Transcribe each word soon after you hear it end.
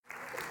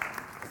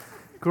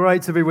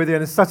Great to be with you,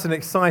 and it's such an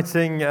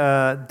exciting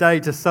day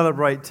to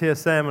celebrate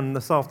TSM and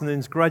this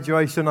afternoon's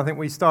graduation. I think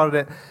we started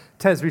it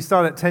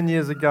 10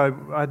 years ago.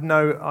 I had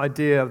no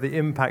idea of the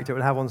impact it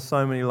would have on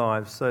so many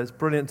lives, so it's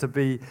brilliant to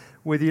be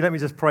with you. Let me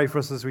just pray for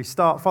us as we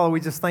start. Father, we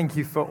just thank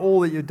you for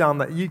all that you've done,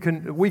 that we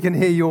can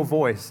hear your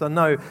voice. I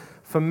know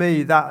for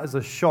me that is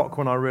a shock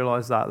when I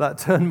realized that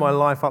turned my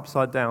life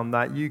upside down,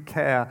 that you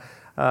care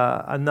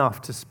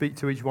enough to speak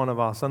to each one of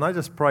us. And I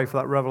just pray for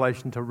that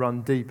revelation to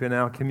run deep in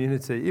our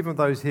community. Even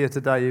those here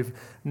today who've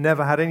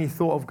never had any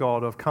thought of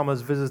God, or have come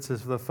as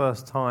visitors for the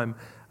first time,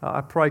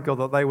 I pray, God,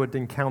 that they would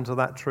encounter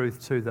that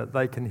truth too, that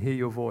they can hear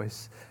your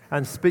voice.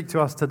 And speak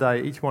to us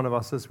today, each one of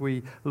us, as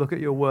we look at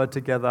your word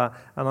together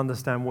and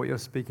understand what you're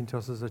speaking to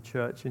us as a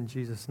church. In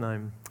Jesus'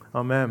 name,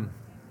 amen.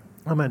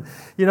 Amen.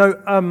 You know,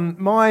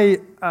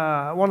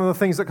 one of the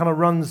things that kind of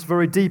runs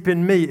very deep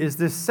in me is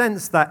this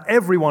sense that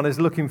everyone is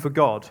looking for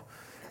God.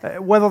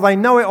 Whether they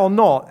know it or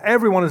not,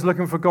 everyone is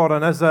looking for God.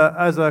 And as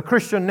a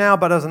Christian now,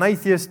 but as an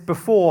atheist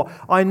before,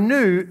 I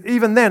knew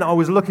even then I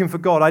was looking for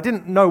God. I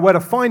didn't know where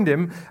to find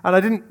him, and I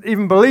didn't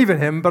even believe in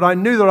him, but I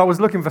knew that I was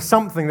looking for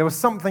something. There was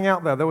something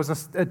out there. There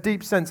was a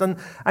deep sense. And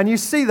you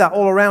see that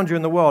all around you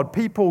in the world.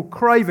 People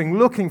craving,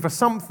 looking for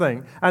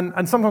something.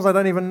 And sometimes I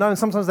don't even know, and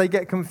sometimes they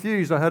get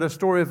confused. I heard a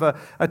story of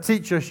a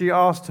teacher. She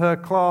asked her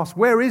class,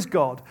 "Where is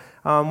God?"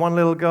 One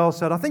little girl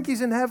said, "I think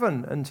he's in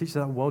heaven." And she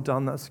said, "Oh, well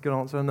done, that's a good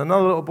answer." And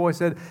another little boy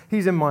said,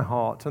 "He's in my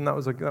heart." And that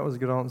was a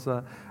good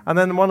answer. And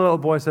then one little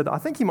boy said, "I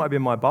think he might be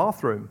in my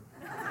bathroom."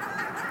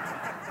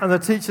 And the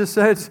teacher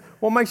said,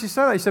 "What makes you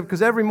say that?" He said,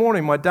 "Because every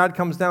morning my dad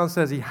comes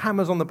downstairs, he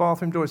hammers on the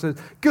bathroom door, he says,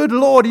 'Good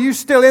Lord, are you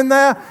still in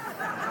there?'"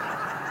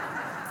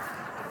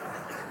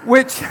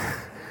 Which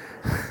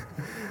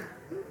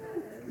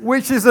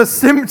is a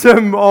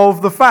symptom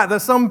of the fact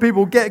that some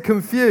people get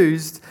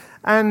confused.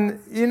 And,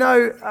 you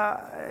know,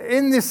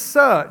 in this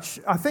search,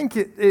 I think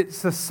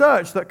it's a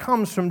search that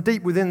comes from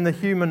deep within the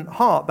human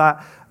heart,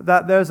 that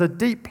there's a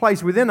deep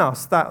place within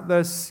us, that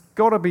there's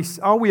got to be,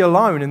 are we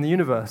alone in the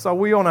universe? Are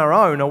we on our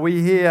own? Are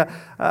we here?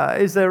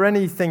 Is there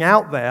anything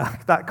out there?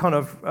 That kind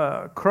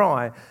of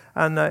cry.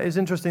 And it's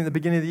interesting, at the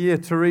beginning of the year,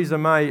 Theresa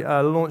May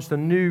launched a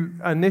new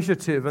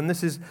initiative, and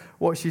this is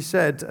what she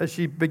said. As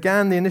she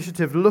began the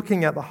initiative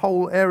looking at the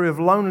whole area of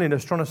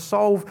loneliness, trying to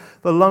solve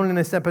the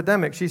loneliness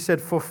epidemic, she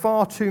said, "For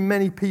far too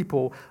many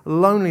people,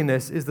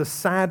 loneliness is the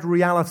sad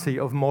reality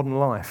of modern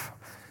life."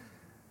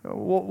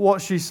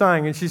 What's she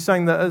saying? And she's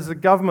saying that as a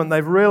government,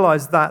 they've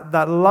realized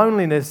that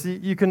loneliness,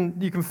 you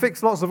can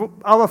fix lots of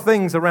other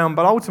things around,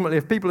 but ultimately,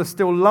 if people are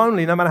still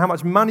lonely, no matter how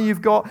much money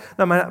you've got,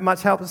 no matter how much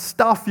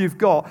stuff you've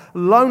got,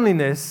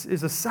 loneliness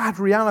is a sad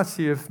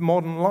reality of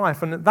modern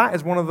life. And that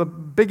is one of the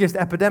biggest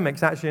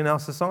epidemics, actually, in our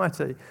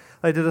society.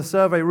 They did a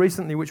survey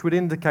recently which would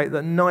indicate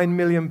that 9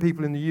 million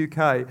people in the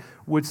UK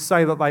would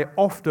say that they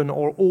often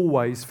or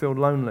always feel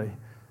lonely.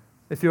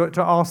 If you were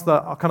to ask the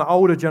kind of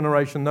older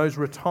generation, those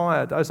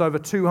retired, there's over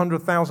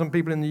 200,000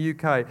 people in the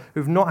UK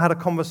who've not had a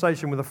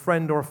conversation with a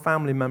friend or a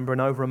family member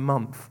in over a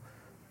month.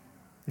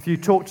 If you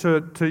talk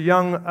to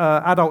young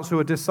adults who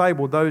are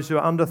disabled, those who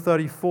are under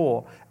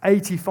 34,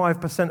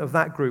 85% of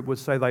that group would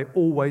say they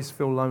always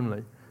feel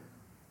lonely.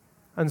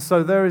 And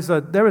so there is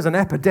an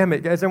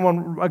epidemic, does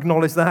anyone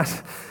acknowledge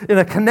that? In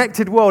a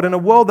connected world, in a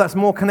world that's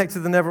more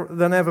connected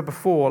than ever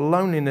before,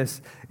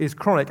 loneliness is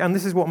chronic. And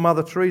this is what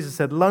Mother Teresa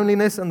said: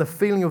 "Loneliness and the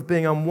feeling of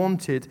being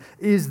unwanted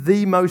is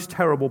the most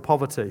terrible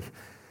poverty."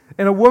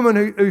 In a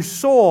woman who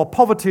saw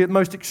poverty at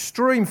most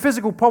extreme,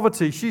 physical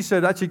poverty, she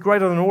said, actually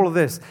greater than all of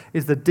this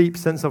is the deep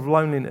sense of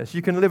loneliness.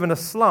 You can live in a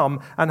slum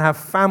and have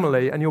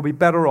family, and you'll be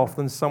better off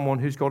than someone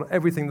who's got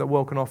everything that the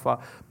world can offer,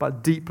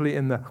 but deeply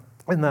in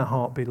their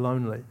heart be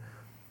lonely.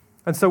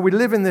 And so we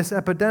live in this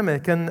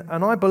epidemic, and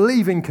I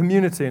believe in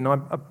community, and I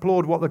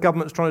applaud what the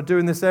government's trying to do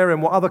in this area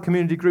and what other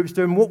community groups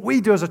do and what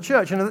we do as a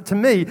church. And to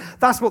me,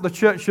 that's what the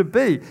church should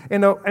be.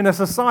 In a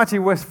society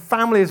where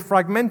family is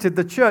fragmented,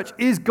 the church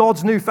is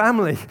God's new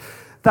family.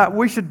 That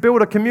we should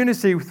build a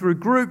community through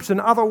groups and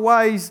other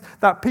ways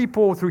that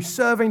people, through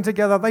serving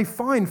together, they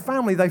find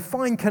family, they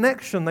find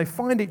connection, they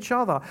find each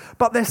other.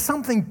 But there's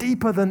something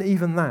deeper than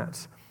even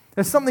that.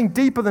 There's something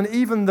deeper than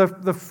even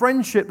the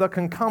friendship that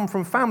can come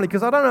from family.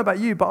 Because I don't know about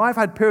you, but I've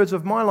had periods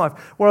of my life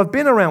where I've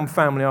been around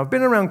family, I've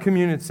been around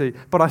community,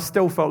 but I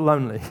still felt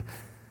lonely.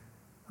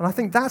 And I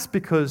think that's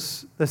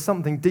because there's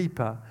something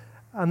deeper.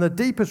 And the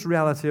deepest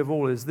reality of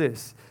all is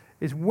this,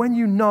 is when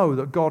you know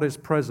that God is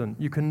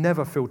present, you can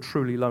never feel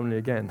truly lonely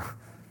again.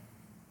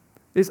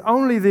 It's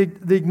only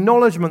the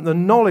acknowledgement, the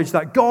knowledge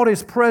that God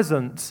is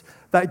present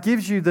that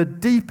gives you the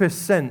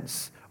deepest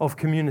sense of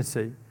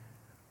community,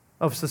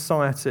 of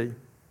society.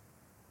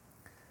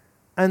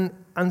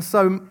 And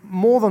so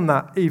more than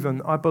that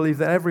even, I believe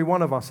that every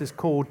one of us is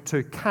called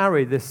to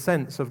carry this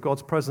sense of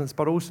God's presence,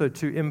 but also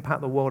to impact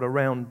the world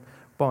around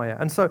by it.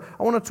 And so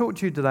I want to talk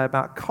to you today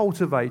about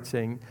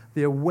cultivating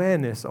the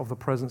awareness of the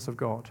presence of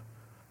God.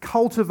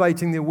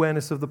 cultivating the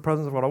awareness of the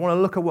presence of God. I want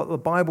to look at what the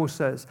Bible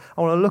says.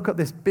 I want to look at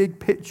this big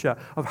picture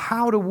of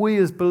how do we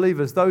as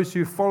believers, those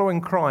who are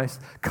following Christ,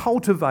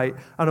 cultivate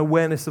an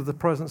awareness of the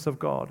presence of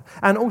God.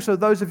 And also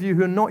those of you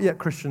who are not yet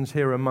Christians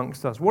here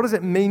amongst us, what does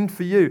it mean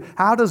for you?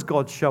 How does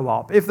God show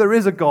up? If there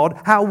is a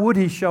God, how would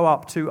he show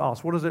up to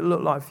us? What does it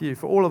look like for you,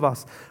 for all of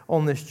us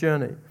on this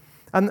journey?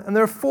 And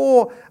there are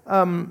four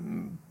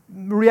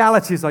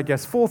realities, I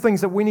guess, four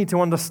things that we need to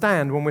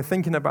understand when we're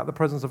thinking about the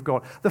presence of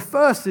God. The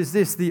first is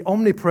this, the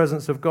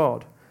omnipresence of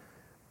God.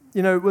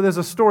 You know, there's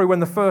a story when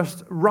the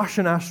first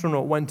Russian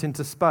astronaut went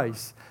into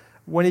space.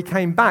 When he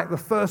came back, the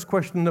first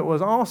question that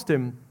was asked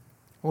him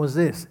was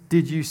this: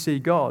 did you see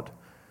God?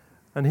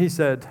 And he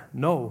said,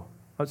 no.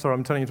 I'm sorry,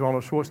 I'm turning into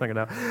Arnold Schwarzenegger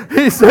now.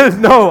 He said,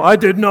 no, I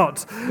did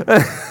not.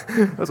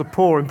 That's a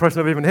poor impression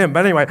of even him.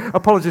 But anyway,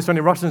 apologies to any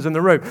Russians in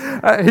the room.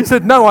 He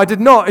said, no, I did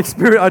not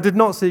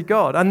see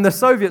God. And the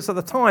Soviets at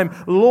the time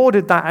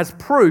lauded that as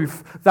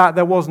proof that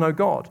there was no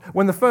God.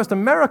 When the first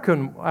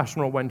American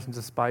astronaut went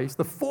into space,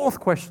 the fourth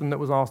question that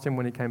was asked him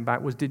when he came back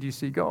was, did you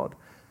see God?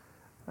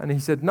 And he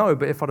said, no,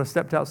 but if I'd have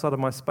stepped outside of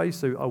my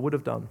spacesuit, I would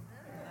have done.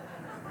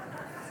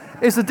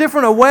 It's a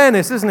different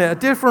awareness, isn't it? A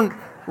different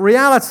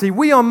reality.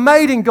 We are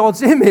made in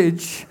God's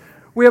image.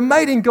 We are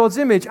made in God's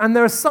image, and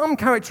there are some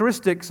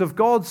characteristics of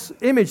God's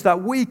image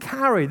that we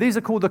carry. These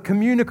are called the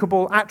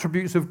communicable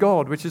attributes of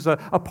God, which is a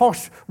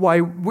posh way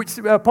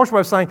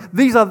of saying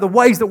these are the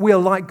ways that we are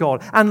like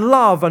God. And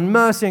love and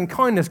mercy and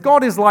kindness.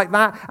 God is like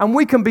that, and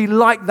we can be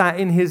like that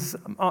in His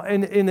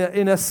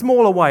in a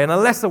smaller way, in a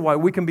lesser way.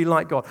 We can be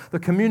like God. The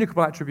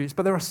communicable attributes,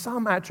 but there are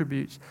some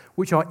attributes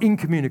which are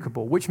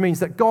incommunicable, which means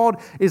that God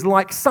is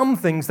like some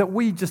things that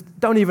we just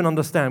don't even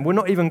understand. We're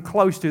not even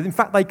close to. In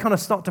fact, they kind of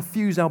start to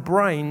fuse our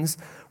brains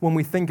when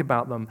we think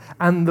about them.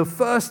 And the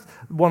first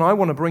one I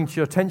want to bring to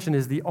your attention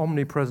is the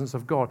omnipresence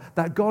of God,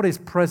 that God is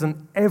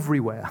present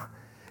everywhere.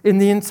 In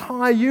the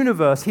entire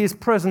universe, He is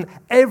present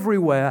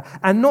everywhere,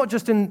 and not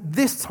just in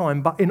this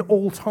time, but in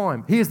all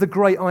time. He is the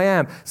great I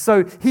am.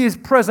 So He is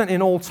present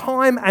in all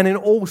time and in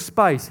all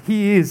space.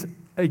 He is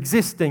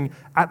existing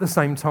at the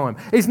same time.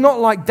 It's not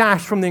like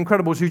Dash from The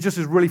Incredibles, who just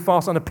is really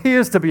fast and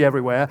appears to be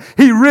everywhere.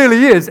 He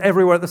really is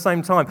everywhere at the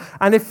same time.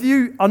 And if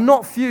you are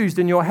not fused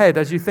in your head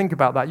as you think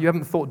about that, you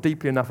haven't thought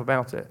deeply enough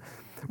about it.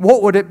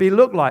 What would it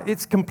look like?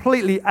 It's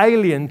completely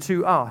alien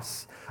to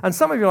us. And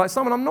some of you are like,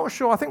 Simon, I'm not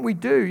sure. I think we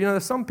do. You know,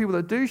 there's some people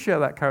that do share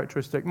that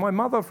characteristic. My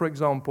mother, for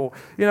example,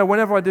 you know,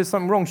 whenever I did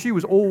something wrong, she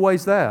was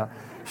always there.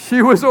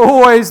 She was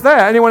always there.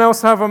 Anyone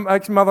else have a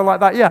mother like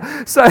that?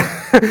 Yeah. So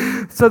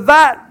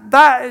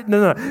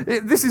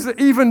this is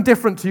even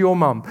different to your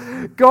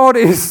mum. God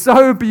is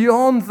so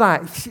beyond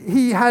that.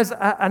 He has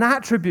an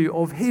attribute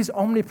of His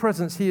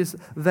omnipresence. He is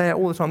there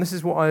all the time. This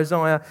is what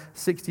Isaiah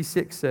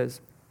 66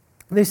 says.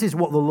 This is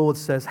what the Lord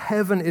says: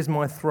 heaven is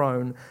my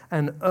throne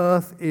and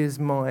earth is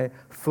my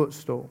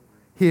footstool.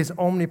 He is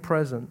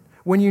omnipresent.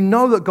 When you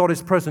know that God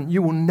is present,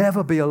 you will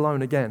never be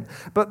alone again.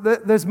 But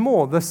there's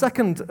more. The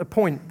second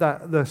point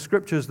that the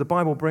Scriptures, the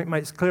Bible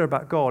makes clear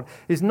about God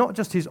is not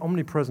just He's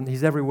omnipresent,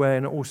 He's everywhere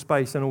in all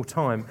space and all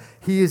time.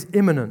 He is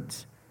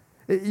immanent.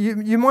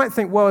 You might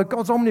think, well,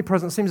 God's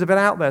omnipresence seems a bit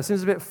out there,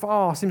 seems a bit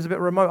far, seems a bit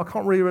remote. I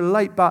can't really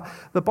relate. But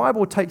the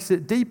Bible takes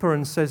it deeper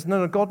and says,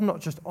 no, God's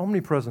not just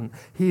omnipresent.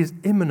 He is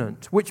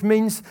immanent, which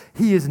means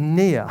He is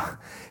near.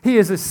 He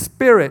is a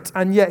spirit,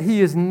 and yet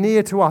He is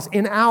near to us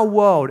in our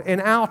world,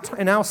 in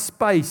our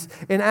space,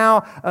 in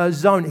our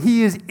zone.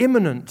 He is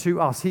immanent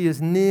to us. He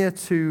is near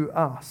to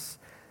us.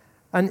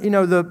 And, you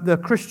know, the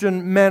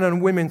Christian men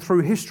and women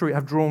through history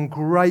have drawn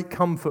great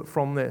comfort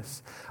from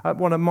this.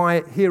 One of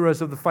my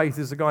heroes of the faith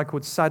is a guy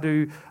called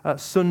Sadhu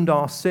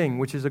Sundar Singh,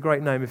 which is a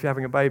great name if you're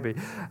having a baby.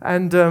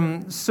 And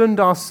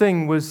Sundar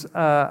Singh was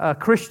a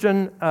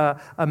Christian,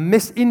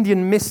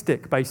 Indian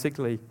mystic,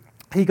 basically.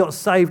 He got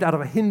saved out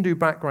of a Hindu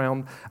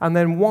background and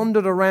then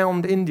wandered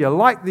around India.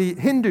 Like the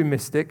Hindu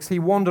mystics, he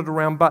wandered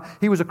around, but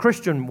he was a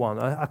Christian one,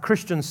 a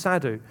Christian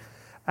sadhu.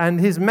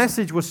 And his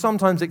message was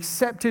sometimes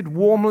accepted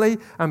warmly,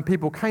 and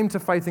people came to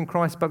faith in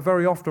Christ, but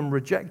very often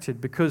rejected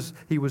because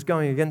he was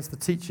going against the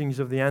teachings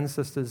of the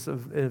ancestors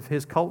of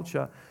his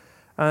culture.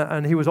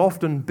 And he was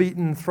often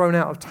beaten, thrown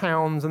out of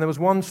towns. And there was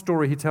one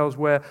story he tells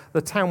where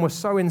the town was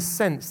so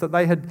incensed that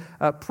they had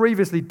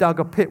previously dug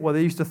a pit where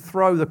they used to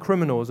throw the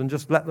criminals and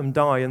just let them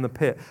die in the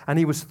pit. And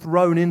he was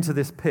thrown into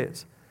this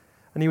pit.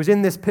 And he was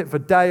in this pit for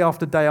day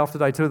after day after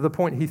day, to the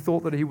point he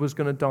thought that he was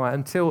going to die,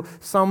 until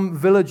some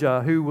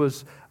villager who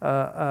was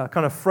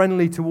kind of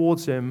friendly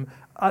towards him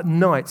at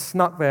night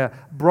snuck there,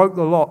 broke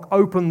the lock,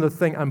 opened the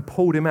thing, and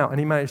pulled him out. And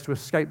he managed to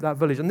escape that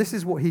village. And this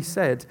is what he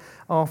said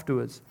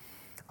afterwards.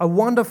 A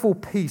wonderful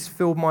peace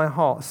filled my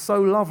heart, so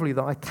lovely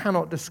that I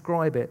cannot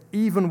describe it,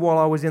 even while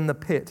I was in the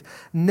pit.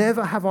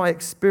 Never have I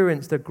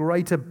experienced a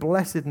greater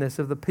blessedness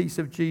of the peace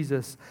of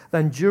Jesus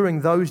than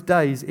during those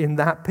days in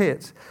that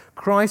pit.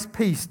 Christ's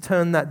peace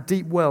turned that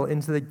deep well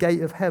into the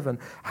gate of heaven.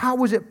 How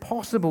was it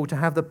possible to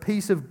have the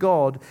peace of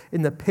God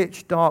in the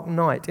pitch dark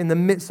night, in the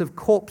midst of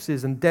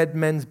corpses and dead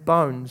men's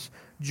bones?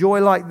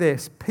 Joy like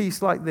this,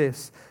 peace like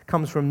this,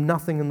 comes from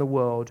nothing in the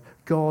world.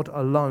 God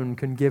alone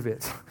can give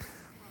it.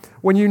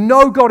 When you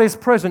know God is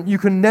present, you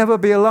can never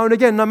be alone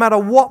again. No matter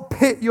what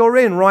pit you're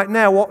in right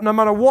now, no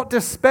matter what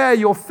despair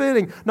you're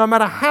feeling, no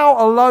matter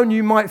how alone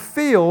you might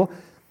feel,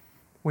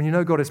 when you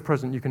know God is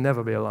present, you can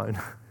never be alone.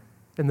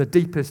 In the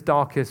deepest,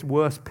 darkest,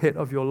 worst pit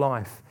of your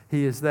life,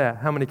 He is there.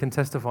 How many can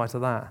testify to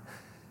that?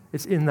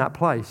 It's in that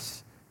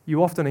place.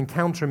 You often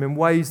encounter Him in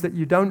ways that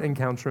you don't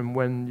encounter Him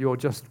when you're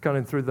just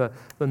going through the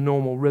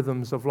normal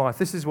rhythms of life.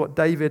 This is what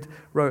David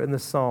wrote in the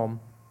Psalm.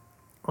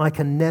 I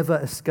can never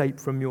escape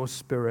from your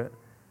spirit.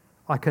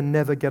 I can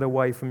never get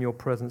away from your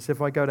presence.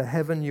 If I go to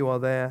heaven, you are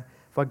there.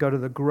 If I go to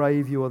the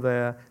grave, you are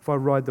there. If I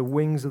ride the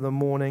wings of the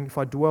morning, if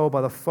I dwell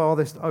by the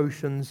farthest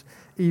oceans,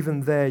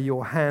 even there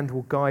your hand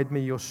will guide me,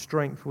 your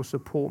strength will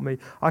support me.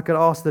 I could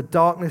ask the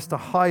darkness to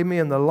hide me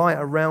and the light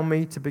around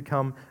me to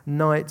become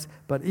night,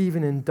 but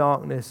even in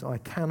darkness I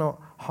cannot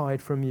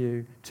hide from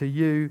you. To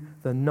you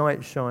the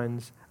night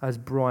shines as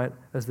bright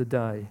as the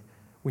day.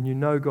 When you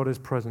know God is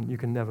present, you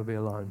can never be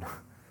alone.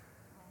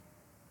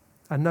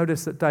 And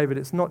notice that David,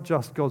 it's not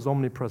just God's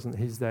omnipresence,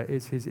 He's there,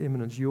 it's His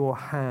immanence. Your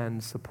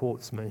hand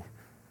supports me.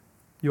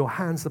 Your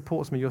hand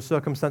supports me. Your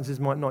circumstances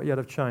might not yet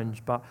have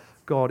changed, but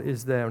God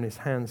is there and His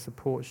hand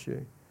supports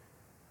you.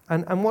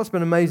 And what's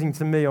been amazing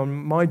to me on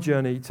my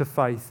journey to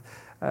faith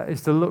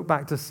is to look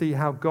back to see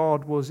how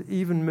God was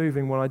even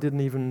moving when I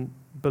didn't even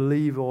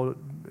believe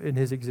in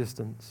His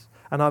existence.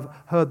 And I've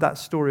heard that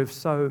story of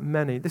so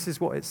many. This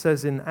is what it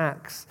says in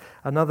Acts,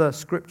 another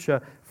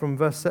scripture from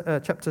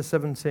chapter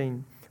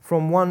 17.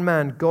 From one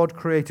man, God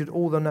created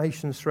all the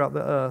nations throughout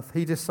the earth.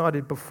 He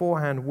decided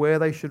beforehand where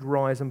they should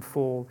rise and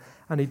fall,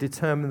 and He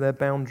determined their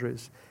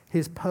boundaries.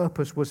 His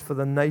purpose was for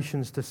the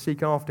nations to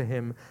seek after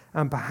Him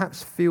and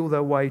perhaps feel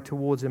their way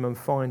towards Him and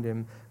find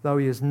Him, though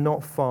He is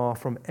not far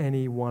from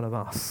any one of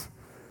us.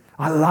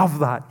 I love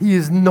that. He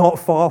is not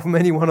far from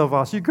any one of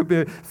us. You could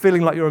be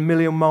feeling like you're a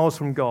million miles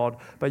from God,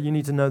 but you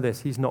need to know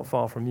this. He's not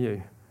far from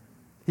you.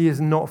 He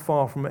is not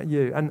far from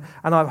you. And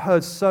I've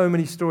heard so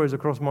many stories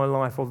across my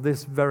life of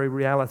this very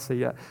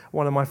reality.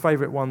 One of my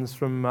favorite ones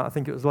from, I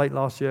think it was late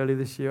last year, early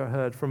this year, I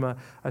heard from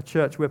a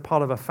church. We're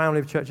part of a family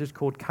of churches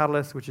called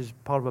Catalyst, which is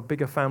part of a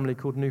bigger family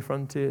called New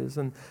Frontiers.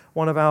 And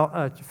one of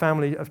our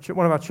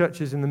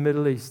churches in the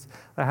Middle East,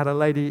 they had a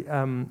lady,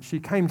 she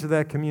came to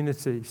their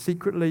community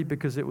secretly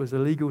because it was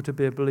illegal to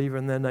be a believer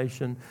in their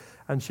nation.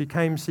 And she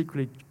came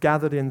secretly,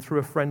 gathered in through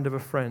a friend of a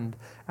friend.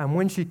 And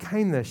when she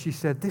came there, she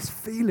said, this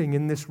feeling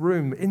in this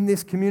room, in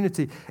this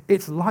community,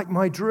 it's like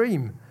my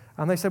dream.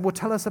 And they said, well,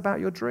 tell us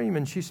about your dream.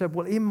 And she said,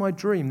 well, in my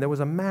dream, there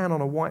was a man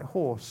on a white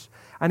horse.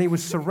 And he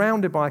was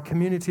surrounded by a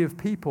community of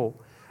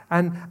people.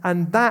 And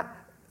that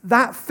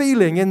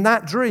feeling in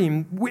that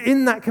dream,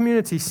 in that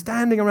community,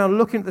 standing around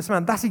looking at this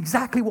man, that's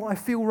exactly what I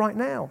feel right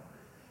now.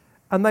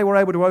 And they were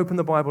able to open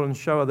the Bible and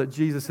show her that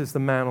Jesus is the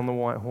man on the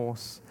white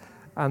horse,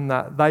 and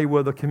that they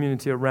were the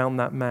community around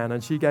that man,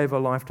 and she gave her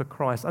life to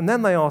Christ. And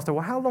then they asked her,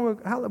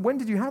 well, when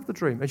did you have the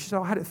dream? And she said,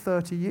 I had it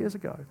 30 years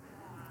ago.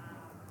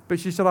 But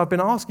she said, I've been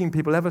asking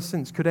people ever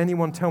since, could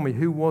anyone tell me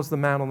who was the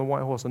man on the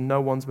white horse? And no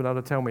one's been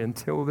able to tell me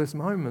until this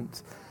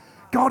moment.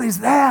 God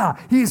is there.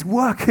 He is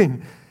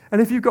working.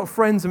 And if you've got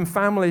friends and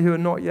family who are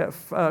not yet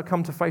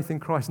come to faith in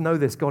Christ, know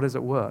this, God is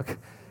at work.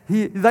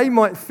 They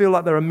might feel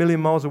like they're a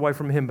million miles away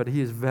from Him, but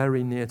He is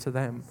very near to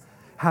them.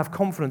 Have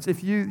confidence.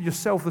 If you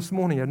yourself this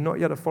morning are not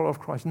yet a follower of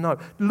Christ, no.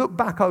 Look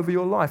back over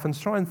your life and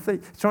try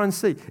and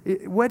see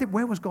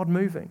where was God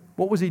moving?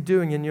 What was He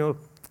doing in your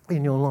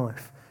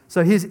life?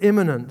 So His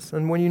immanence,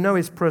 and when you know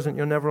He's present,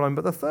 you're never alone.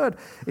 But the third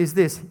is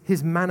this: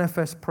 His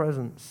manifest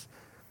presence.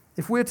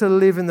 If we're to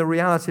live in the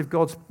reality of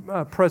God's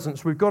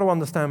presence, we've got to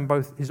understand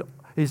both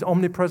His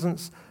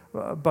omnipresence,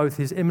 both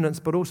His immanence,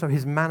 but also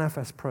His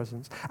manifest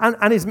presence.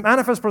 And His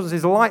manifest presence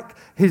is like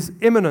His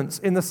immanence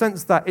in the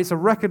sense that it's a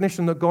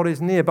recognition that God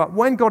is near. But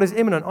when God is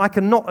immanent, I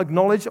cannot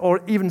acknowledge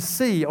or even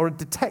see or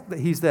detect that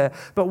He's there.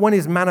 But when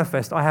He's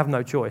manifest, I have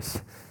no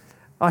choice.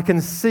 I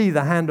can see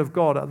the hand of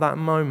God at that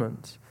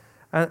moment.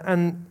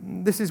 And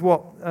this is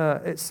what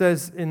it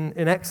says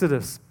in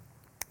Exodus.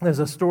 There's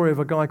a story of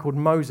a guy called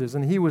Moses,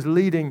 and he was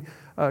leading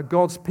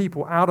God's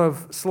people out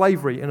of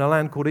slavery in a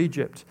land called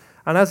Egypt.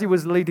 And as he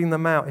was leading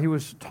them out, he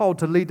was told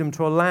to lead them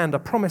to a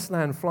promised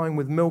land flowing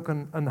with milk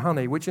and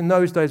honey, which in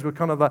those days were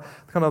kind of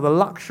the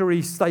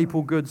luxury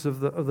staple goods of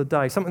the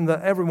day, something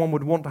that everyone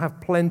would want to have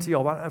plenty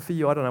of. For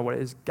you, I don't know what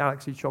it is,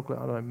 Galaxy chocolate,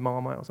 I don't know,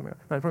 Marmite or something.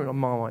 No, probably not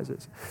Marmite, is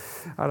it?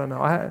 I don't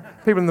know.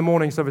 People in the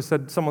morning service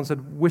someone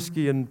said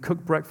whiskey and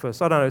cooked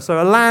breakfast. I don't know.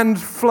 So a land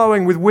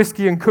flowing with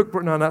whiskey and cooked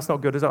breakfast. No, that's not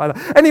good, is it either?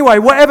 Anyway,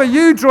 whatever,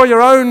 you draw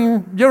your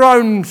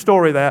own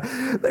story there.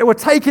 They were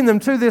taking them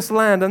to this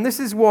land, and this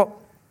is what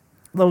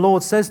the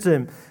Lord says to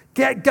him,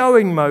 get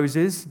going,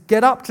 Moses,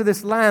 get up to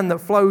this land that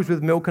flows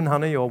with milk and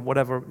honey, or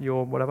whatever,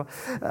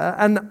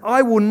 and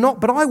I will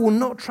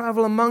not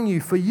travel among you,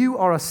 for you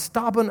are a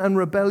stubborn and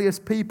rebellious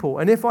people,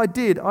 and if I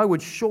did, I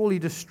would surely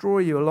destroy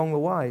you along the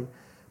way.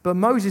 But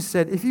Moses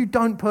said, if you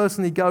don't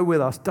personally go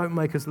with us, don't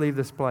make us leave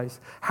this place.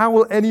 How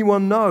will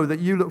anyone know that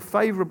you look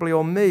favorably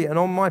on me and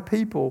on my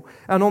people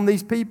and on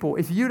these people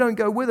if you don't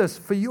go with us?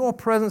 For your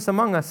presence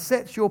among us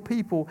sets your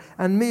people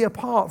and me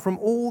apart from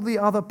all the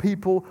other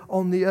people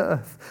on the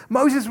earth.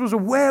 Moses was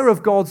aware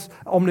of God's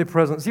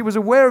omnipresence. He was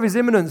aware of his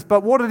immanence.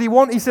 But what did he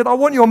want? He said, I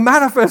want your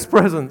manifest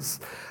presence.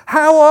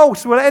 How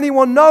else will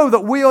anyone know that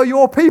we are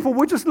your people?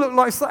 We just look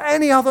like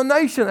any other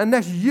nation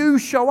unless you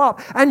show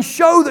up and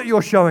show that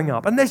you're showing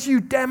up, unless you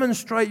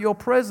demonstrate your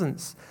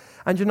presence.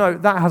 And you know,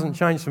 that hasn't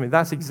changed for me.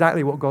 That's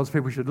exactly what God's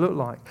people should look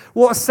like.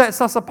 What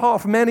sets us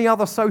apart from any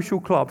other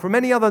social club, from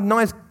any other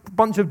nice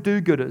bunch of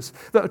do-gooders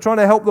that are trying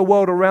to help the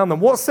world around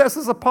them? What sets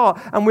us apart?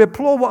 And we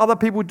applaud what other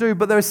people do,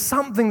 but there is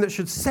something that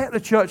should set the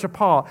church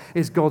apart,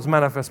 is God's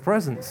manifest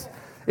presence.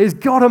 Is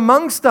God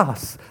amongst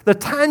us. The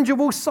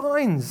tangible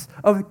signs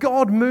of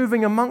God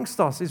moving amongst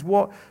us is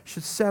what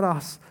should set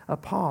us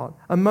apart.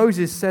 And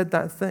Moses said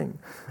that thing.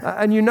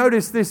 And you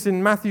notice this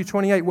in Matthew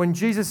 28 when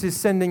Jesus is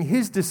sending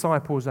his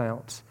disciples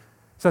out.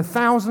 So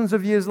thousands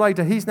of years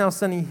later, he's now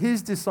sending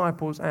his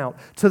disciples out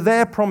to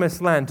their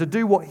promised land to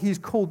do what he's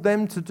called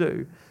them to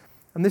do.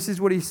 And this is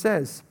what he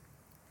says.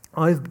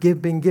 I've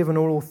been given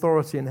all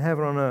authority in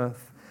heaven and on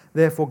earth.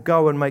 Therefore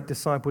go and make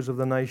disciples of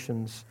the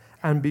nations.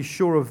 And be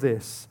sure of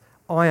this,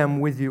 I am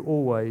with you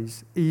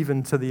always,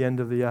 even to the end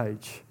of the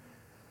age.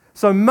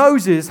 So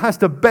Moses has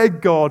to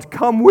beg God,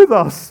 come with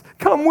us,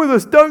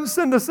 don't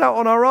send us out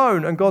on our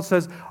own. And God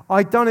says,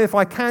 I don't know if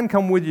I can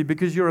come with you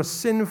because you're a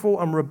sinful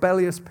and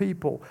rebellious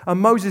people.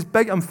 And Moses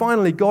begged, and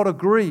finally God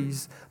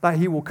agrees that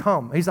he will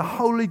come. He's a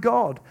holy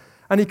God,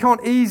 and he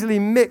can't easily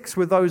mix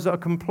with those that are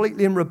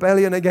completely in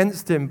rebellion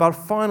against him, but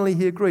finally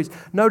he agrees.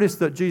 Notice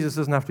that Jesus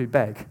doesn't have to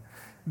be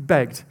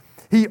begged.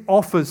 He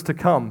offers to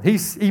come.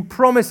 He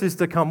promises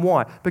to come.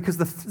 Why? Because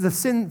the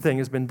sin thing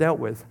has been dealt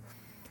with.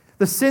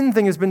 The sin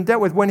thing has been dealt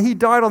with. When he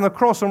died on the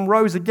cross and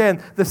rose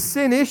again, the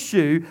sin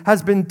issue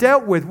has been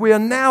dealt with. We are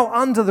now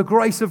under the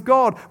grace of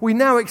God. We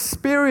now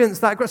experience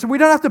that grace. So we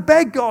don't have to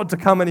beg God to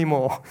come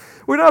anymore.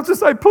 We don't have to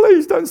say,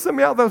 please don't send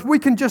me out there. We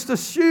can just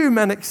assume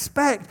and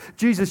expect,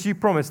 Jesus, you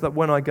promised that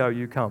when I go,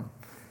 you come.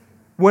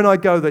 When I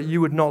go, that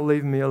you would not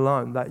leave me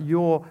alone, that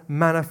your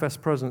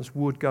manifest presence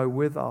would go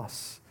with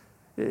us.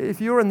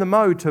 If you're in the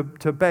mode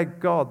to beg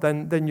God,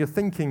 then you're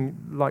thinking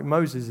like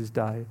Moses'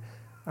 day,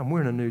 and we're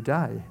in a new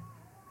day.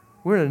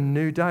 We're in a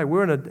new day.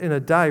 We're in a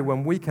day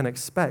when we can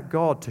expect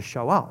God to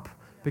show up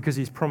because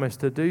he's promised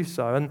to do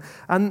so.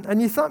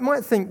 And you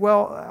might think,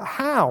 well,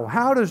 how?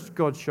 How does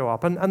God show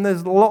up? And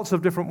there's lots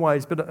of different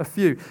ways, but a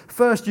few.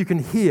 First, you can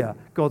hear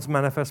God's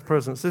manifest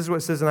presence. This is what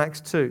it says in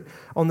Acts 2.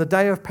 On the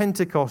day of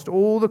Pentecost,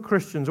 all the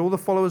Christians, all the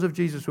followers of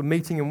Jesus were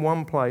meeting in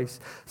one place.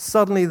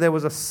 Suddenly there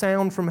was a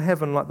sound from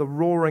heaven like the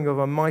roaring of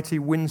a mighty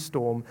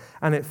windstorm,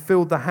 and it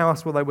filled the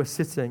house where they were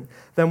sitting.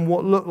 Then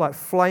what looked like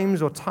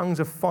flames or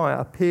tongues of fire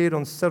appeared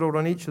and settled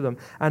on each of them,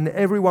 and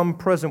everyone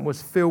present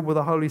was filled with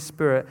the Holy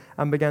Spirit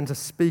and began to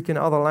speak in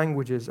other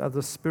languages as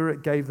the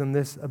Spirit gave them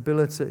this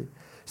ability.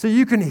 So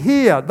you can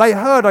hear, they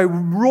heard a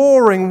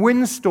roaring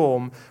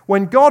windstorm.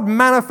 When God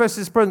manifests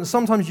his presence,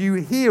 sometimes you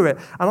hear it.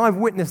 And I've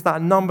witnessed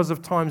that numbers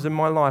of times in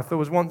my life. There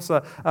was once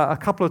a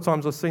couple of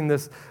times I've seen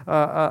this.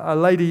 A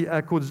lady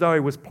called Zoe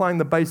was playing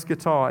the bass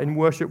guitar in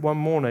worship one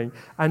morning,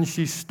 and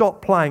she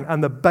stopped playing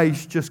and the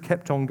bass just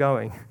kept on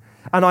going.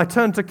 And I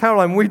turned to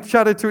Caroline, we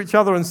chatted to each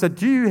other and said,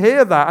 do you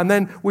hear that? And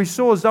then we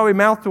saw Zoe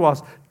mouth to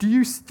us, do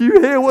you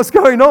hear what's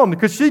going on?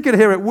 Because she could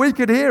hear it, we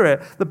could hear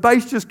it. The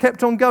bass just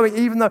kept on going,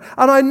 even though,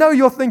 and I know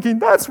you're thinking,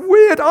 that's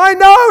weird. I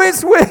know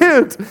it's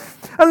weird.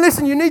 And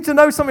listen, you need to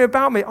know something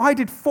about me. I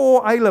did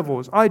 4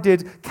 A-levels. I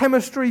did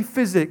chemistry,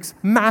 physics,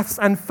 maths,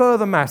 and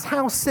further maths.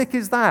 How sick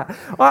is that?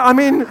 I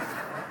mean...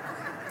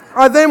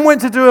 I then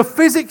went to do a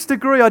physics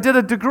degree. I did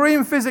a degree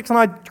in physics, and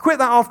I quit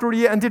that after a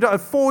year and did a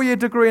 4-year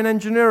degree in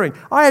engineering.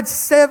 I had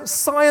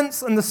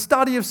science and the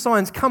study of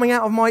science coming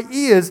out of my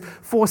ears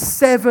for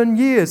 7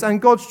 years,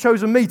 and God's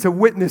chosen me to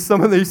witness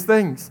some of these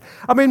things.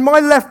 I mean, my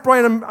left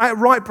brain and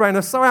right brain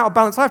are so out of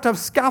balance, I have to have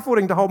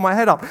scaffolding to hold my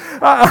head up.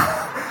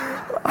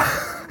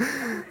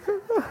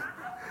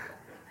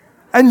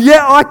 And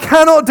yet I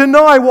cannot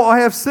deny what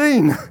I have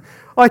seen.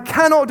 I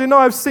cannot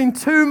deny I've seen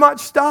too much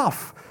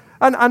stuff.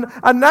 And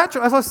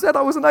naturally, as I said,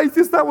 I was an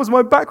atheist. That was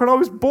my background. I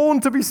was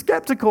born to be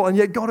skeptical, and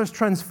yet God has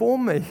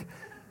transformed me.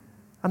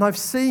 And I've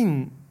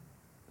seen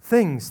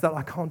things that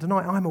I can't deny.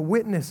 I'm a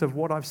witness of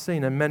what I've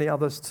seen, and many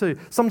others too.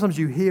 Sometimes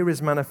you hear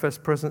his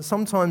manifest presence.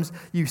 Sometimes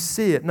you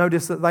see it.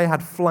 Notice that they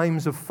had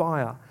flames of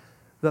fire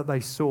that they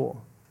saw.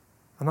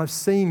 And I've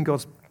seen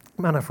God's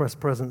manifest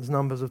presence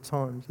numbers of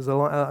times. There's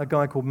a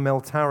guy called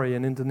Mel Tarry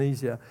in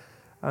Indonesia.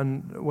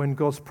 And when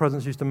God's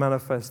presence used to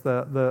manifest,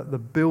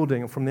 the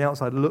building from the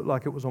outside looked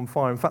like it was on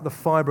fire. In fact, the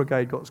fire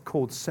brigade got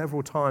called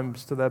several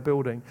times to their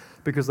building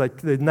because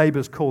the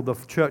neighbors called the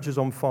churches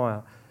on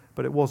fire.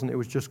 But it wasn't. It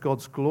was just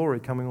God's glory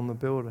coming on the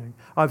building.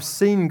 I've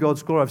seen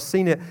God's glory. I've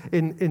seen it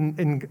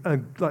in a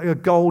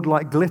gold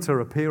like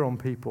glitter appear on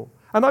people.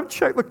 And I've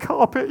checked the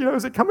carpet,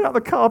 is it coming out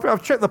the carpet?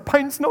 I've checked the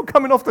paint's not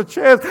coming off the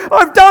chairs.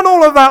 I've done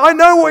all of that. I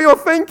know what you're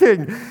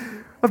thinking.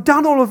 I've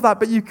done all of that,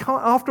 but you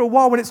can't, after a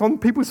while when it's on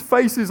people's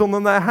faces, on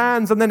their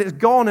hands, and then it's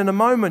gone in a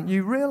moment,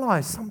 you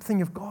realize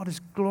something of God's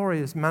glory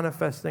is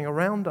manifesting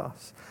around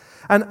us.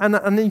 And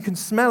then you can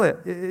smell it.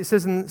 It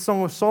says in the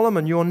Song of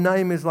Solomon, your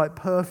name is like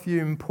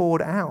perfume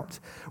poured out.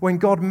 When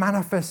God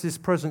manifests his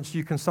presence,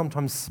 you can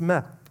sometimes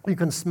smell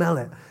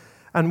it.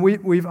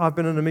 And I've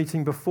been in a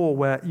meeting before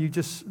where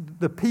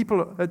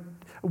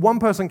one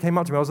person came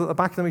up to me, I was at the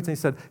back of the meeting, he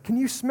said, can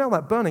you smell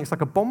that burning? It's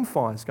like a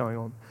bonfire's going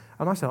on.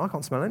 And I said, I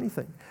can't smell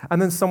anything.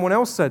 And then someone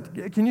else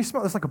said, can you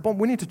smell? It's like a bomb.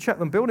 We need to check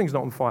the building's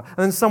not on fire. And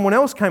then someone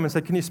else came and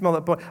said, can you smell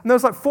that? And there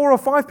was like 4 or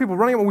 5 people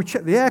running up. We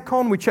checked the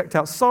aircon. We checked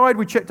outside.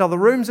 We checked other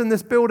rooms in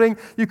this building.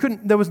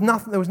 There was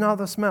nothing. There was no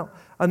other smell.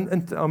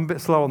 And I'm a bit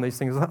slow on these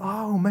things. I was like,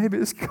 oh, maybe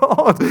it's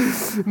God.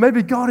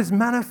 Maybe God is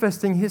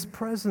manifesting his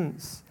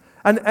presence.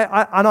 And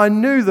I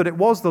knew that it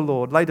was the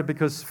Lord later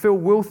because Phil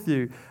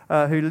Wilthew,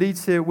 who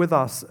leads here with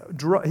us,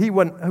 he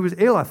was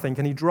ill, I think,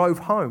 and he drove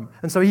home.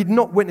 And so he'd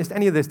not witnessed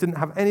any of this, didn't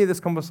have any of this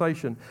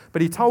conversation.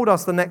 But he told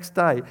us the next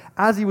day,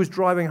 as he was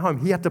driving home,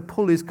 he had to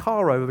pull his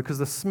car over because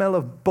the smell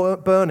of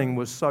burning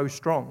was so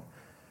strong.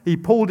 He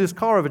pulled his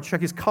car over to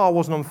check his car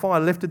wasn't on fire,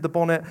 lifted the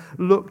bonnet,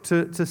 looked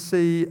to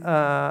see,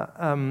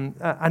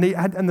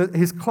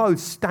 his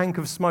clothes stank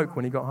of smoke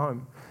when he got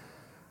home.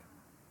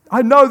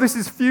 I know this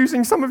is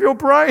fusing some of your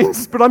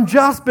brains, but I'm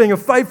just being a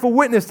faithful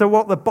witness to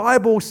what the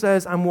Bible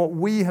says and what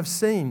we have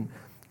seen.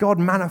 God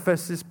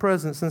manifests his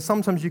presence, and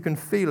sometimes you can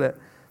feel it.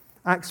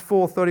 Acts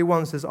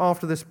 4:31 says,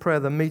 after this prayer,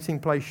 the meeting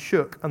place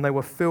shook, and they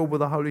were filled with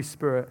the Holy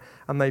Spirit,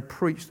 and they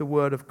preached the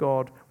word of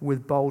God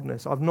with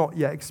boldness. I've not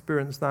yet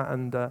experienced that,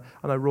 and I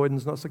know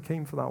Royden's not so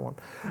keen for that one,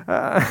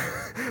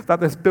 that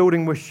this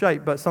building was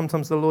shaped, but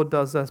sometimes the Lord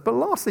does this. But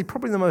lastly,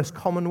 probably the most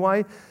common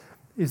way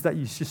is that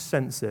you just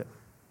sense it.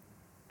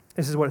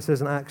 This is what it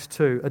says in Acts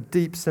 2. A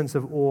deep sense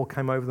of awe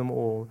came over them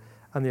all,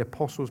 and the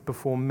apostles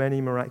performed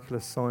many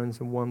miraculous signs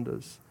and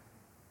wonders.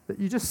 That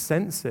you just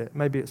sense it.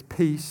 Maybe it's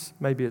peace,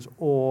 maybe it's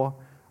awe.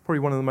 Probably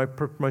one of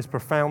the most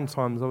profound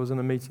times I was in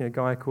a meeting, a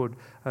guy called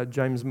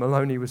James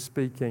Maloney was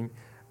speaking,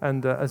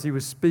 and as he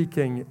was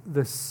speaking,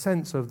 the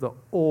sense of the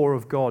awe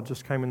of God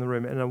just came in the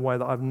room in a way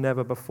that I've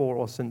never before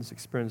or since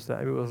experienced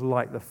it. It was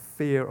like the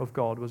fear of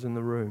God was in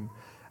the room.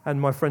 And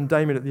my friend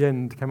Damien at the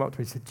end came up to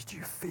me and said, did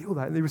you feel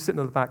that? And he was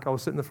sitting at the back, I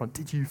was sitting in the front.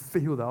 Did you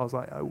feel that? I was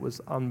like, oh, it was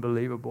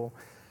unbelievable.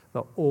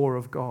 The awe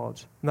of God.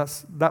 And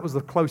that was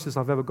the closest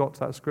I've ever got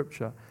to that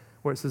scripture,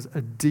 where it says a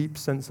deep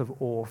sense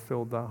of awe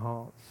filled their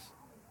hearts.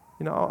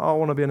 I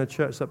want to be in a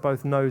church that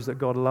both knows that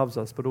God loves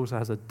us, but also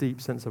has a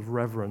deep sense of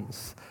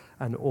reverence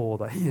and awe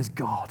that he is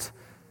God.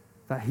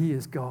 That he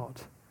is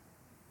God.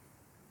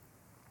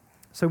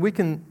 So we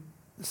can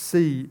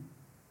see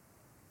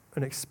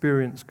and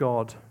experience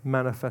God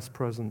manifest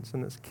presence,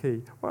 and it's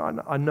key.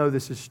 Well, I know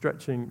this is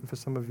stretching for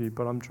some of you,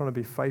 but I'm trying to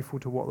be faithful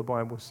to what the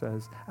Bible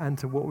says and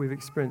to what we've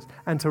experienced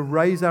and to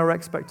raise our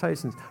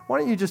expectations. Why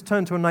don't you just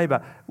turn to a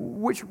neighbor?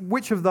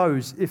 Which of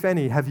those, if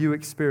any, have you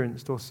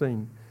experienced or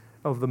seen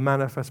of the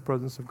manifest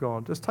presence of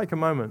God? Just take a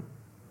moment.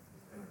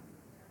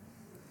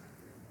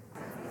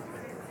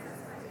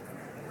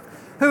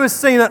 Who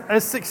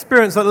has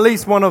experienced at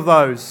least one of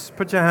those?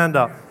 Put your hand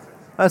up.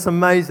 That's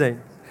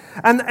amazing.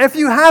 And if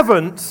you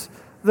haven't,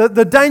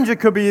 the danger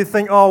could be you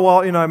think, oh, well,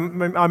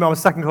 I'm a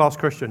second-class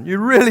Christian. You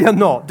really are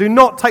not. Do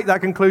not take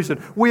that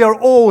conclusion. We are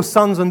all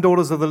sons and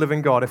daughters of the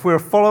living God. If we're a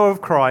follower of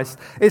Christ,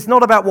 it's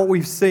not about what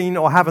we've seen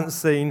or haven't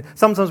seen.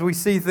 Sometimes we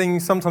see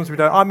things, sometimes we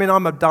don't.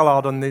 I'm a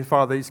dullard on as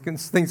far as these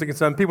things are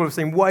concerned. People have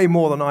seen way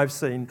more than I've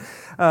seen.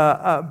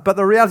 But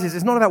the reality is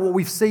it's not about what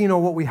we've seen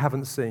or what we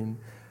haven't seen.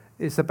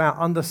 It's about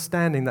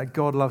understanding that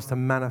God loves to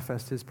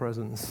manifest his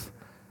presence.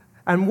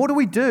 And what do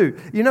we do?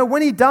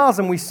 When he does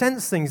and we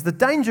sense things, the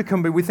danger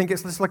can be we think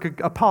it's just like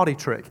a party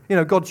trick.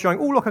 God's showing,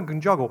 oh, look, I can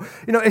juggle.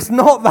 It's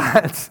not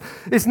that.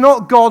 It's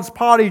not God's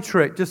party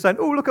trick, just saying,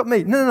 oh, look at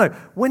me. No.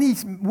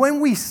 When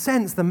we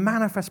sense the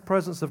manifest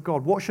presence of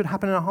God, what should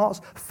happen in our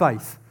hearts?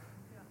 Faith.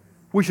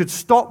 We should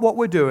stop what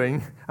we're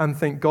doing and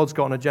think God's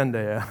got an agenda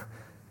here.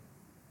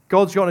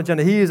 God's got an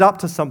agenda. He is up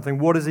to something.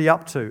 What is he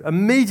up to?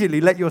 Immediately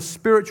let your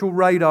spiritual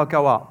radar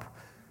go up.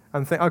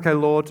 And think, okay,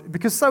 Lord,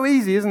 because it's so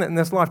easy, isn't it, in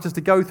this life, just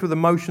to go through the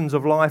motions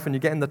of life and you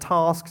get in the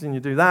tasks and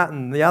you do that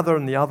and the other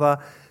and the other.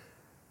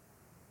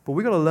 But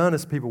we've got to learn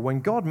as people,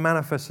 when God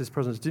manifests his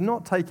presence, do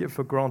not take it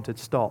for granted.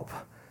 Stop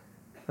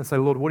and say,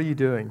 Lord, what are you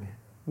doing?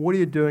 What are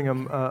you doing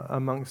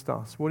amongst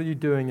us? What are you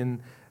doing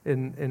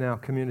in our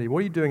community? What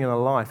are you doing in our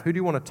life? Who do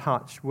you want to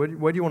touch? Where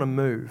do you want to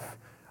move?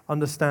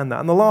 Understand that.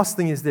 And the last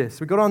thing is this.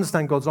 We've got to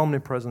understand God's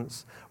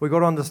omnipresence. We've got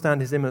to understand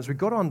his immanence. We've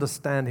got to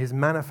understand his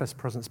manifest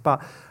presence.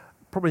 But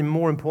probably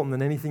more important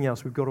than anything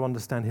else, we've got to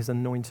understand his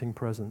anointing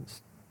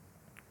presence.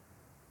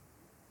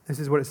 This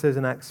is what it says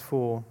in Acts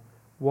 4.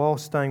 While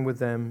staying with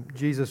them,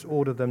 Jesus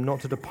ordered them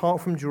not to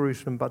depart from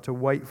Jerusalem, but to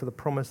wait for the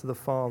promise of the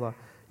Father.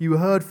 You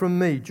heard from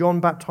me,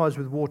 John baptized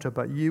with water,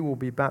 but you will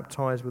be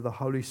baptized with the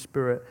Holy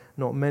Spirit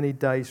not many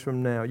days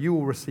from now. You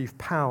will receive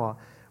power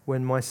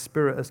when my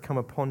Spirit has come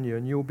upon you,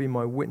 and you'll be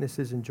my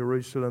witnesses in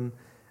Jerusalem,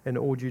 in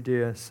all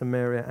Judea,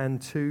 Samaria,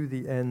 and to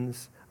the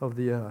ends of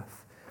the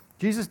earth.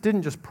 Jesus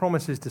didn't just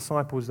promise his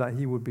disciples that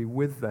he would be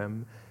with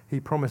them, he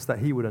promised that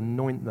he would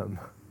anoint them.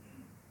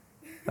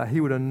 That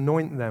he would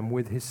anoint them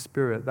with his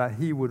Spirit, that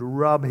he would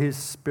rub his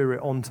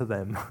Spirit onto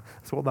them.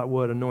 That's what that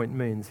word anoint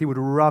means. He would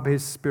rub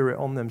his Spirit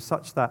on them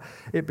such that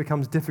it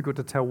becomes difficult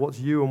to tell what's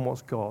you and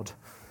what's God.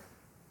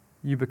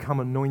 You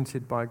become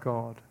anointed by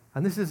God.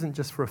 And this isn't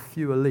just for a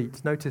few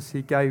elite. Notice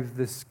he gave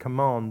this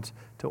command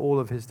to all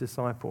of his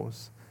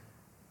disciples.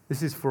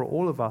 This is for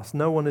all of us.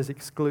 No one is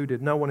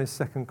excluded. No one is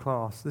second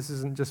class. This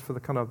isn't just for the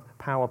kind of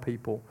power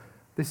people.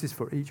 This is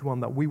for each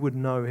one, that we would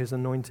know his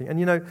anointing. And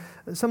you know,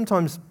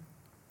 sometimes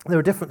there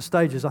are different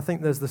stages. I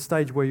think there's the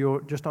stage where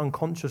you're just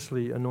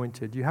unconsciously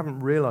anointed. You haven't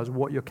realized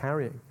what you're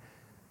carrying,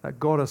 that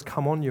God has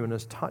come on you and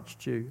has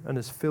touched you and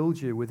has filled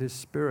you with his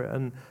Spirit.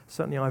 And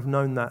certainly I've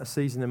known that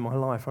season in my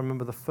life. I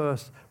remember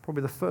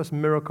probably the first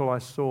miracle I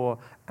saw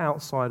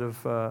outside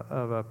of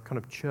a kind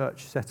of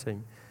church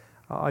setting.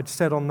 I'd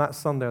said on that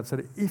Sunday, I'd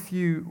said, if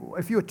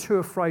you're too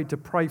afraid to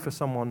pray for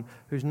someone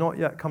who's not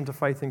yet come to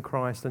faith in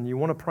Christ and you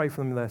want to pray for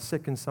them, they're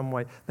sick in some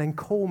way, then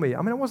call me.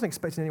 I mean, I wasn't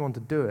expecting anyone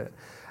to do it.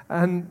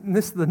 And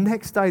the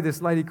next day,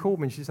 this lady called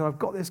me and she said, I've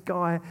got this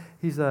guy,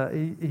 he's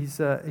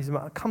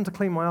come to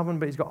clean my oven,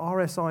 but he's got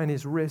RSI in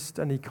his wrist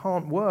and he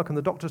can't work. And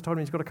the doctor's told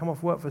him he's got to come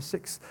off work for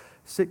six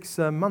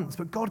months.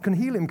 But God can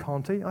heal him,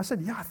 can't he? I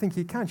said, yeah, I think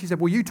he can. She said,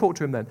 well, you talk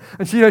to him then.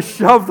 And she just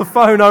shoved the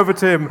phone over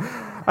to him.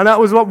 And that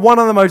was one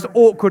of the most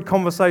awkward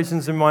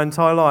conversations in my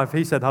entire life.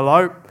 He said,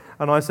 hello.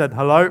 And I said,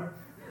 hello.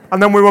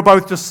 And then we were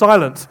both just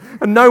silent.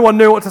 And no one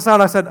knew what to say.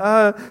 And I said,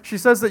 she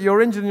says that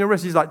you're injured in your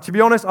wrist. He's like, to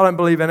be honest, I don't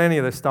believe in any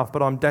of this stuff,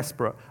 but I'm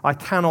desperate. I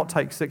cannot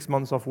take 6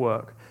 months off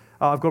work.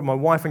 I've got my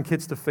wife and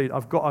kids to feed.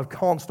 I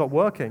can't stop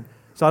working.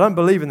 So I don't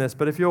believe in this,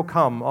 but if you'll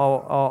come,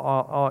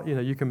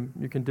 you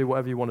can do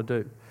whatever you want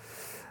to do.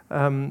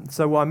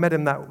 So I met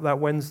him that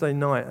Wednesday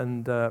night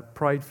and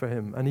prayed for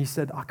him. And he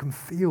said, I can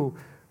feel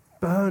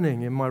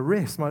burning in my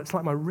wrist. It's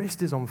like my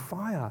wrist is on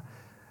fire.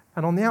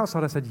 And on the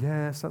outside, I said,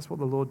 yes, that's what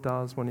the Lord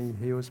does when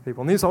he heals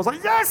people. On the inside, I was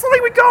like, yes, I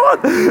think we got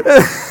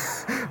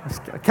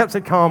it. I kept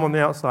it calm on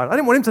the outside. I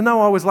didn't want him to know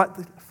I was like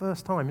the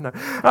first time, you know.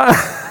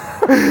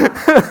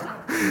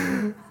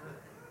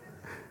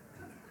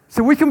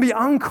 So we can be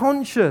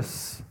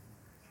unconscious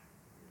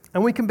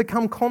and we can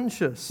become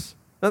conscious.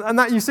 And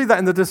that you see that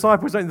in the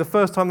disciples, don't you? The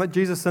first time that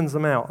Jesus sends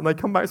them out. And they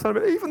come back and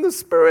say, even the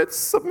spirits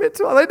submit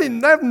to us. They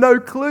have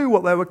no clue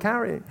what they were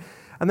carrying.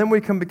 And then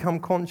we can become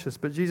conscious.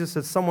 But Jesus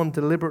said, someone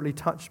deliberately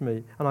touched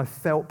me, and I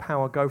felt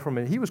power go from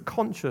me. He was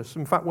conscious.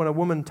 In fact, when a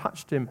woman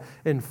touched him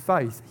in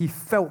faith, he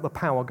felt the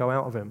power go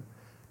out of him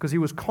because he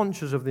was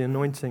conscious of the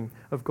anointing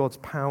of God's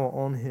power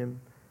on him.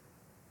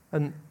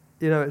 And,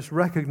 you know, it's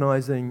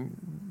recognizing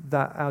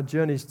that our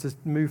journey is to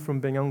move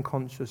from being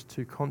unconscious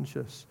to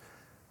conscious.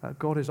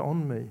 God is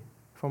on me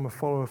from a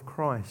follower of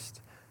Christ,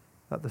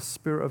 that the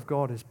Spirit of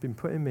God has been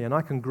put in me. And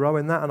I can grow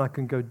in that and I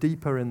can go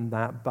deeper in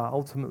that, but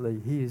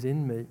ultimately he is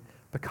in me.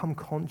 Become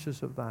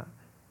conscious of that.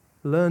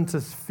 Learn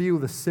to feel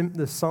the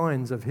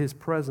signs of his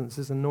presence,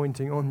 his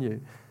anointing on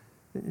you.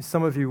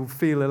 Some of you will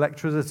feel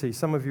electricity.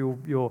 Some of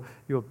you,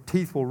 your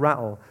teeth will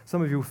rattle.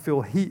 Some of you will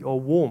feel heat or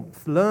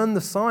warmth. Learn the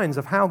signs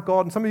of how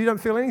God, and some of you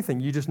don't feel anything.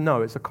 You just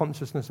know. It's a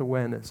consciousness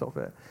awareness of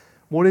it.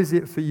 What is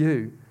it for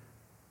you?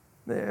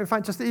 In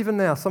fact, just even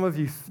now, some of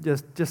you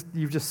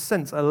you've just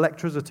sensed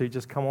electricity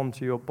just come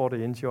onto your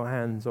body, into your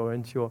hands or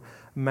into your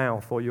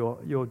mouth, or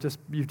you've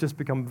just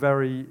become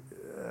very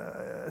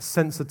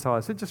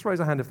sensitized. So just raise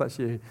a hand if that's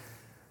you.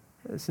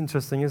 It's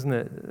interesting, isn't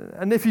it?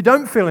 And if you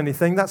don't feel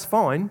anything, that's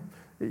fine.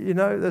 You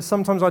know, there's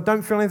sometimes I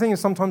don't feel anything and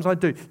sometimes I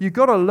do. You've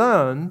got to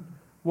learn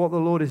what the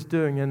Lord is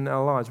doing in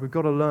our lives. We've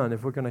got to learn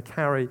if we're going to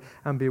carry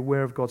and be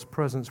aware of God's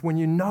presence. When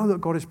you know that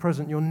God is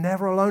present, you're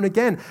never alone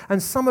again.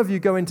 And some of you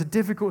go into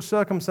difficult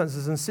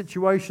circumstances and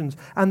situations,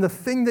 and the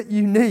thing that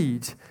you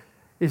need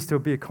is to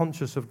be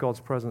conscious of God's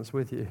presence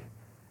with you.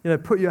 You know,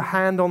 put your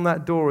hand on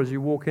that door as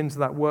you walk into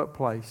that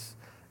workplace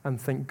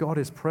and think, God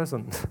is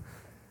present.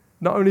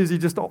 Not only is he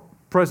just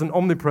present,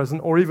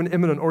 omnipresent, or even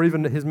imminent, or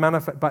even his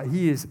manifest, but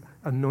he has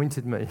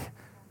anointed me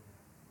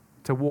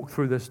to walk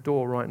through this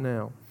door right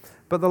now.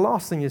 But the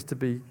last thing is to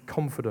be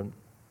confident.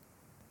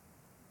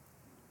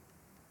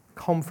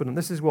 Confident.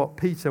 This is what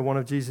Peter, one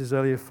of Jesus'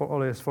 earliest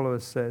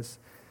followers, says.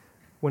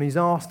 When he's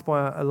asked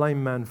by a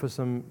lame man for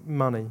some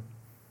money,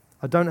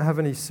 I don't have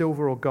any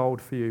silver or gold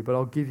for you, but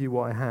I'll give you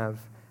what I have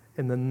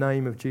in the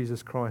name of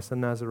Jesus Christ the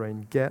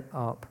Nazarene. Get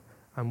up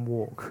and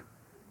walk.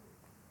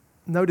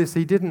 Notice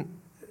he didn't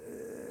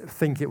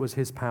think it was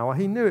his power.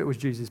 He knew it was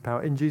Jesus'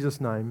 power, in Jesus'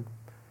 name.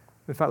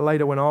 In fact,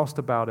 later when asked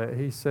about it,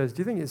 he says,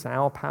 do you think it's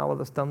our power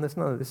that's done this?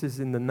 No, this is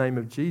in the name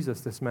of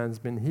Jesus this man's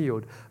been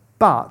healed.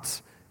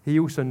 But he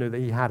also knew that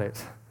he had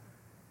it.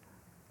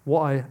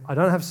 I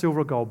don't have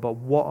silver or gold, but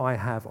what I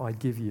have, I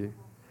give you.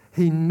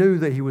 He knew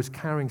that he was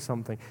carrying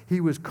something. He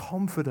was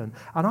confident.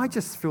 And I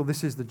just feel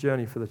this is the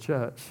journey for the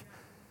church.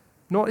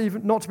 Not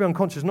to be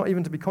unconscious, not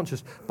even to be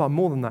conscious, but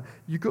more than that,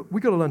 we've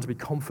got to learn to be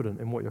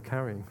confident in what you're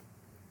carrying.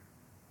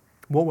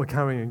 What we're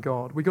carrying in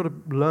God. We've got to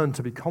learn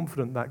to be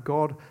confident that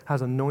God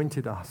has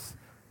anointed us,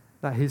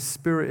 that His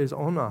Spirit is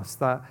on us,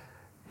 that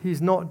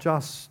He's not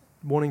just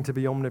wanting to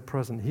be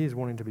omnipresent, He is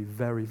wanting to be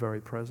very, very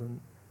present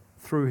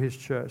through His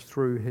church,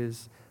 through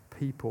His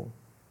people.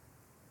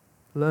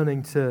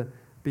 Learning to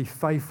be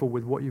faithful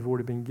with what you've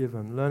already been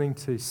given. Learning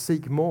to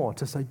seek more,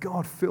 to say,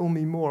 God, fill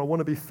me more. I want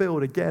to be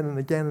filled again and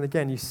again and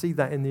again. You see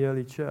that in the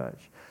early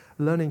church.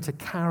 Learning to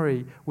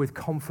carry with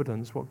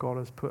confidence what God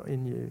has put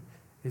in you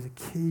is a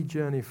key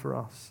journey for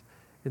us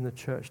in the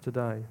church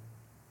today.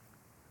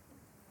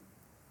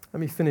 Let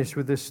me finish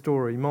with this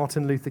story.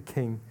 Martin Luther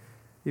King,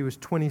 he was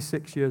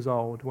 26 years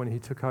old when he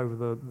took over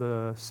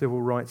the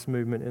civil rights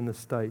movement in the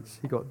States.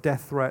 He got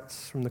death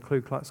threats from the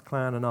Ku Klux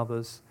Klan and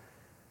others.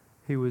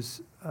 He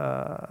was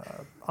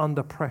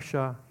under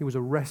pressure. He was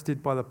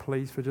arrested by the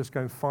police for just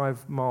going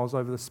 5 miles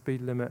over the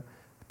speed limit,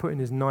 put in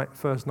his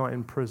first night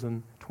in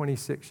prison,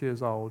 26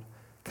 years old.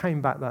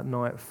 Came back that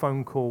night,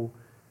 phone call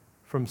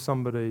from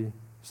somebody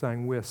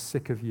saying, we're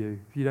sick of you.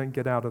 If you don't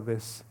get out of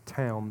this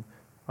town,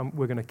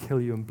 we're going to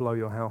kill you and blow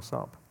your house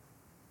up.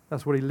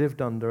 That's what he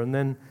lived under. And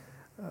then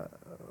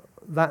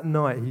that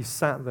night he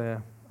sat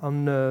there,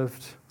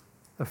 unnerved,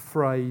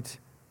 afraid,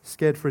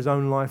 scared for his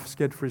own life,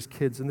 scared for his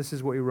kids. And this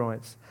is what he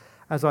writes.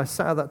 As I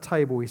sat at that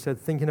table, he said,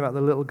 thinking about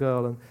the little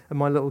girl and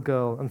my little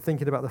girl, and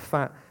thinking about the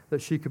fact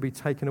that she could be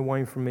taken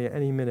away from me at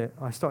any minute,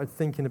 I started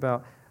thinking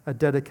about a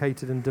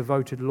dedicated and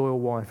devoted,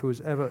 loyal wife who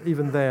was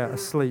even there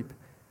asleep.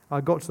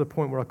 I got to the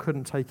point where I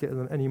couldn't take it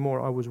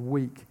anymore. I was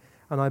weak.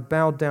 And I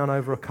bowed down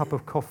over a cup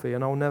of coffee,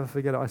 and I'll never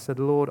forget it. I said,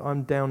 Lord,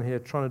 I'm down here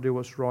trying to do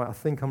what's right. I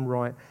think I'm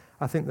right.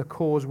 I think the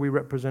cause we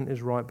represent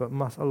is right, but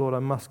Lord, I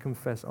must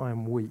confess I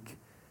am weak.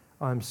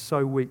 I am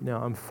so weak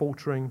now. I'm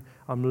faltering.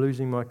 I'm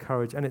losing my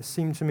courage. And it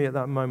seemed to me at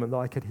that moment that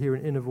I could hear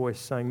an inner voice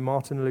saying,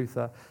 Martin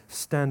Luther,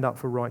 stand up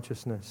for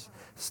righteousness.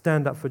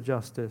 Stand up for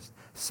justice.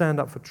 Stand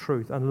up for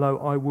truth. And lo,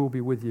 I will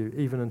be with you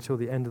even until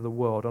the end of the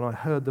world. And I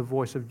heard the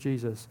voice of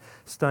Jesus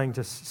saying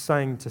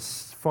to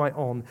fight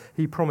on.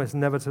 He promised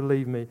never to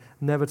leave me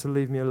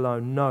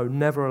alone. No,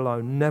 never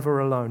alone, never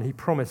alone. He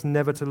promised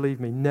never to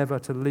leave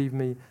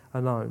me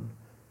alone.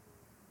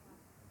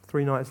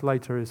 3 nights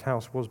later, his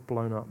house was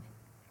blown up.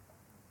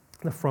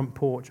 The front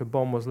porch, a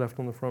bomb was left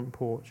on the front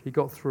porch. He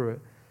got through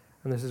it,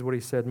 and this is what he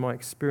said, my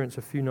experience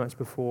a few nights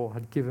before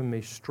had given me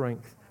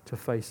strength to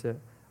face it.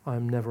 I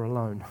am never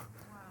alone. Wow.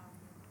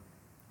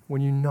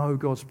 When you know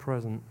God's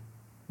present,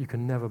 you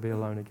can never be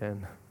alone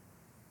again.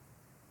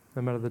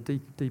 No matter the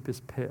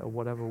deepest pit or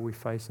whatever we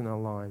face in our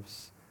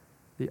lives,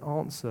 the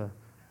answer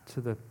to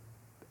the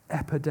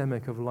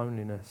epidemic of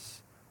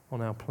loneliness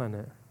on our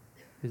planet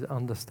is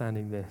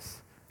understanding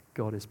this.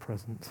 God is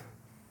present.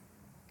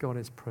 God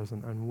is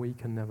present, and we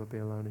can never be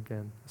alone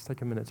again. Let's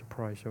take a minute to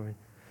pray, shall we?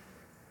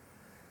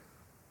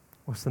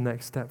 What's the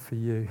next step for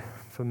you,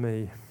 for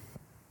me?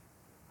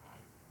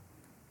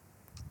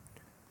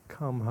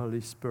 Come, Holy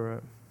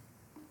Spirit.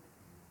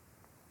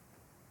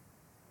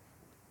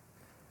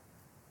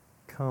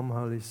 Come,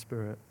 Holy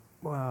Spirit.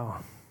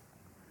 Wow.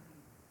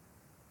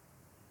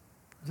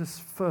 I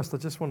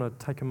just want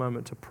to take a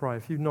moment to pray.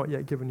 If you've not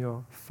yet given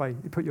your faith,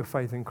 you put your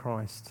faith in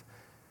Christ,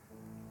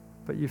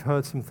 but you've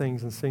heard some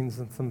things and seen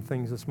some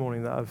things this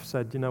morning that I've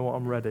said, you know what,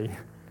 I'm ready.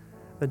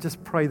 Then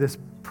just pray this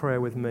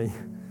prayer with me.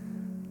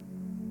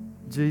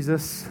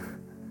 Jesus,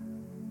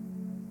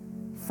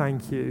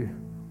 thank you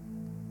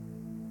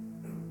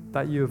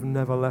that you have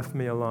never left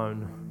me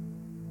alone.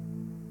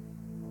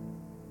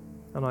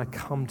 And I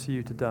come to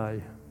you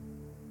today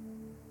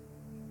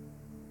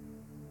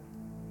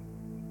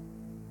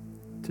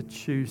to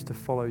choose to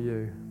follow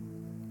you,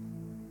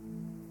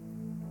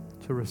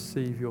 to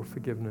receive your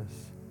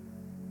forgiveness,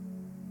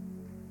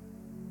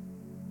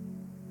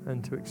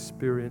 and to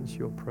experience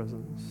your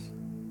presence.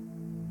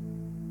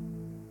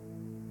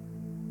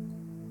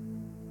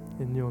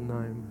 In your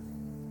name.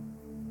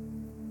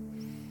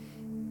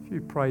 If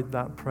you prayed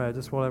that prayer,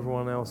 just while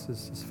everyone else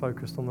is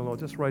focused on the Lord,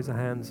 just raise a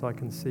hand so I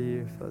can see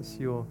you if that's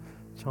your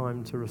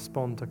time to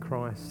respond to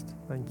Christ.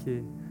 Thank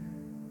you.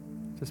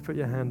 Just put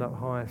your hand up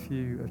high if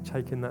you have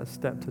taken that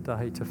step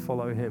today to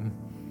follow Him.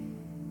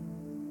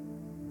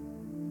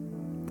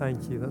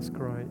 Thank you, that's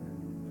great.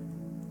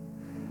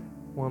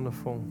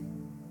 Wonderful.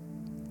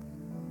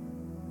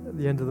 At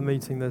the end of the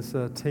meeting, there's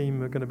a team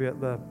who are going to be at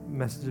the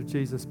Message of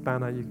Jesus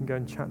banner. You can go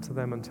and chat to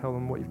them and tell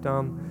them what you've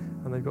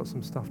done, and they've got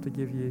some stuff to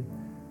give you.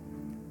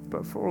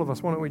 But for all of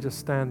us, why don't we just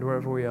stand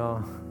wherever we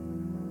are?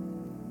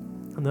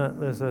 And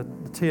there's a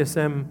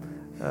TSM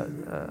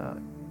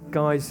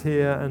guys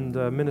here and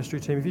ministry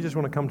team. If you just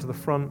want to come to the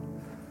front,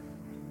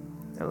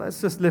 and let's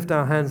just lift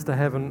our hands to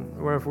heaven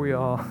wherever we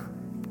are.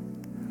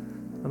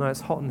 I know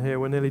it's hot in here.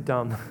 We're nearly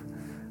done.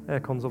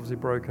 Aircon's obviously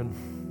broken,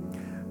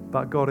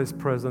 but God is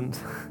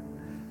present.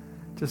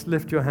 Just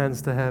lift your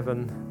hands to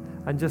heaven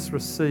and just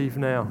receive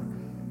now,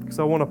 because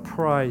I want to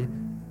pray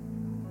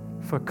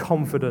for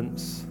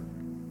confidence.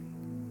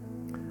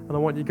 And I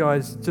want you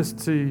guys just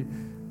to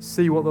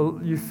see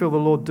what you feel the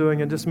Lord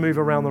doing, and just move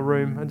around the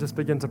room and just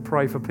begin to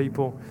pray for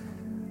people.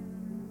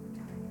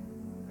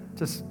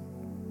 Just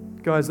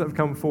guys that have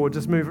come forward,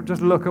 just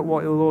look at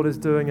what the Lord is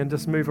doing and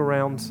just move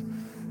around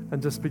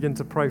and just begin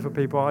to pray for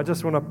people. I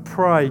just want to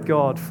pray,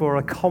 God, for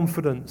a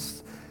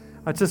confidence.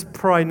 I just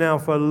pray now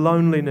for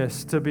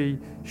loneliness to be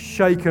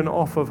shaken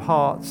off of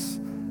hearts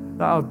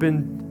that have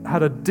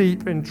had a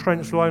deep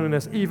entrenched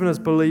loneliness, even as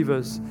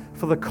believers,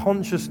 for the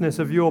consciousness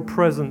of your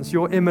presence,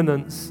 your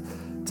immanence,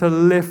 to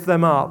lift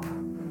them up.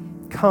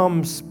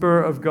 Come,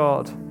 Spirit of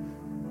God.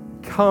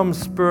 Come,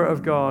 Spirit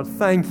of God.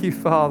 Thank you,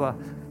 Father.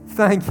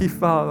 Thank you,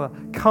 Father.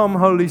 Come,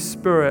 Holy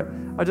Spirit.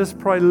 I just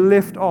pray,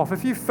 lift off.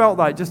 If you felt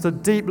that, just a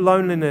deep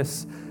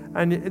loneliness,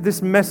 and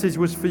this message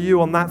was for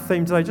you on that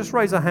theme today, just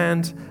raise a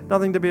hand.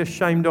 Nothing to be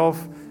ashamed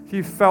of. If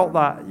you felt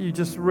that, you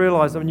just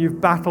realize,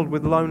 you've battled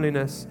with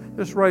loneliness,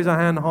 just raise a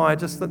hand high.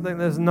 Just think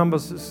there's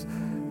numbers that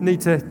need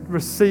to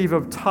receive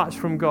a touch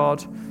from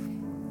God.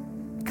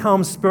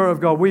 Come, Spirit of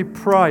God, we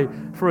pray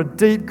for a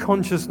deep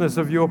consciousness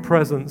of your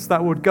presence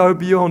that would go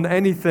beyond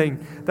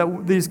anything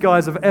that these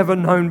guys have ever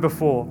known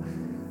before.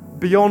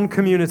 Beyond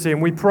community, and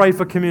we pray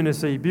for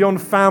community.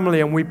 Beyond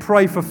family, and we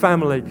pray for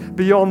family.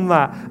 Beyond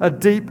that, a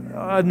deep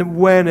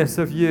awareness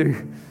of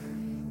you.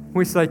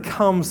 We say,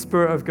 come,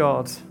 Spirit of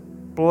God,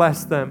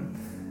 bless them.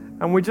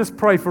 And we just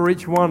pray for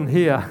each one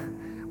here.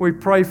 We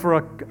pray for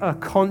a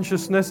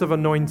consciousness of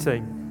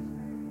anointing.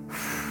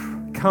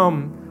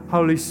 Come,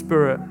 Holy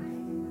Spirit.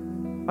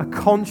 A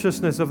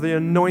consciousness of the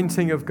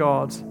anointing of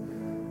God.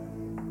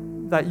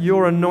 That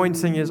your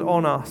anointing is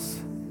on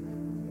us.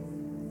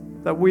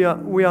 That we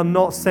are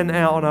not sent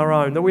out on our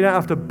own, that we don't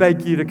have to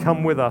beg you to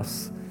come with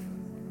us,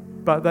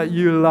 but that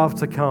you love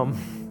to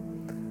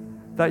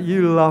come, that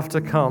you love to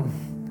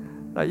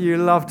come, that you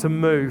love to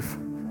move.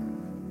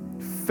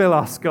 Fill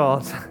us,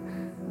 God,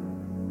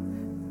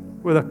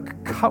 with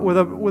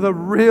a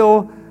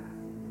real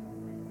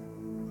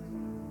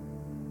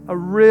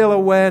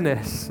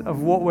awareness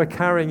of what we're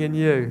carrying in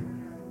you.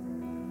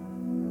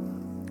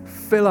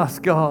 Fill us,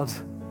 God,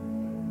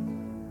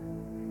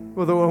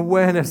 with an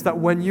awareness that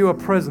when you are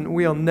present,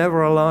 we are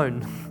never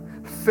alone.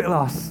 Fill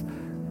us.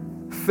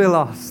 Fill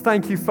us.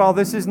 Thank you,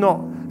 Father. This is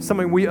not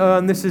something we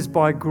earn. This is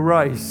by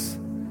grace.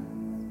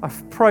 I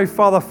pray,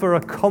 Father, for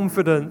a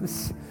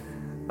confidence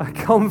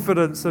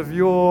of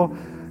your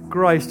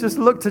grace. Just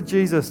look to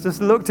Jesus.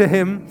 Just look to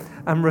him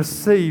and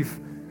receive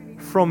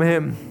from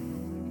him.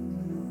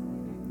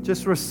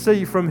 Just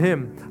receive from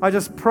him. I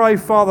just pray,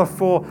 Father,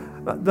 for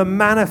the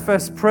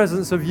manifest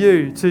presence of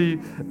you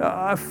to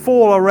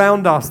fall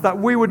around us, that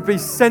we would be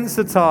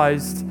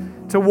sensitized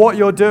to what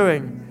you're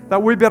doing,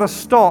 that we'd be able to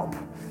stop.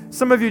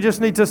 Some of you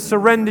just need to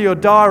surrender your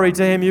diary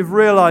to him. You've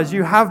realized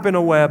you have been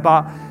aware,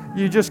 but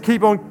you just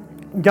keep on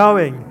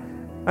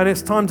going, and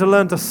it's time to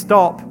learn to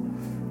stop,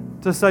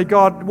 to say,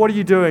 God, what are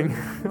you doing?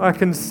 I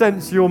can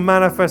sense your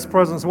manifest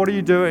presence. What are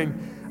you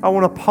doing? I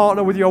want to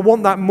partner with you. I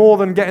want that more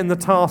than getting the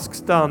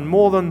tasks done,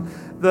 more than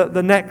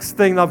the next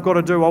thing I've got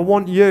to do. I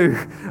want you.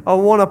 I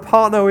want to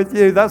partner with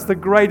you. That's the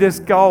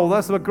greatest goal.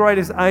 That's the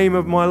greatest aim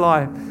of my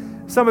life.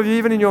 Some of you,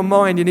 even in your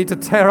mind, you need to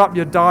tear up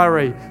your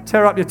diary,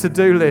 tear up your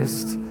to-do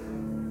list.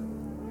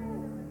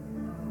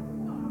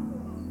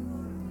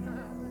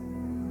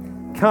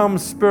 Come,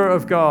 Spirit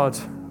of God.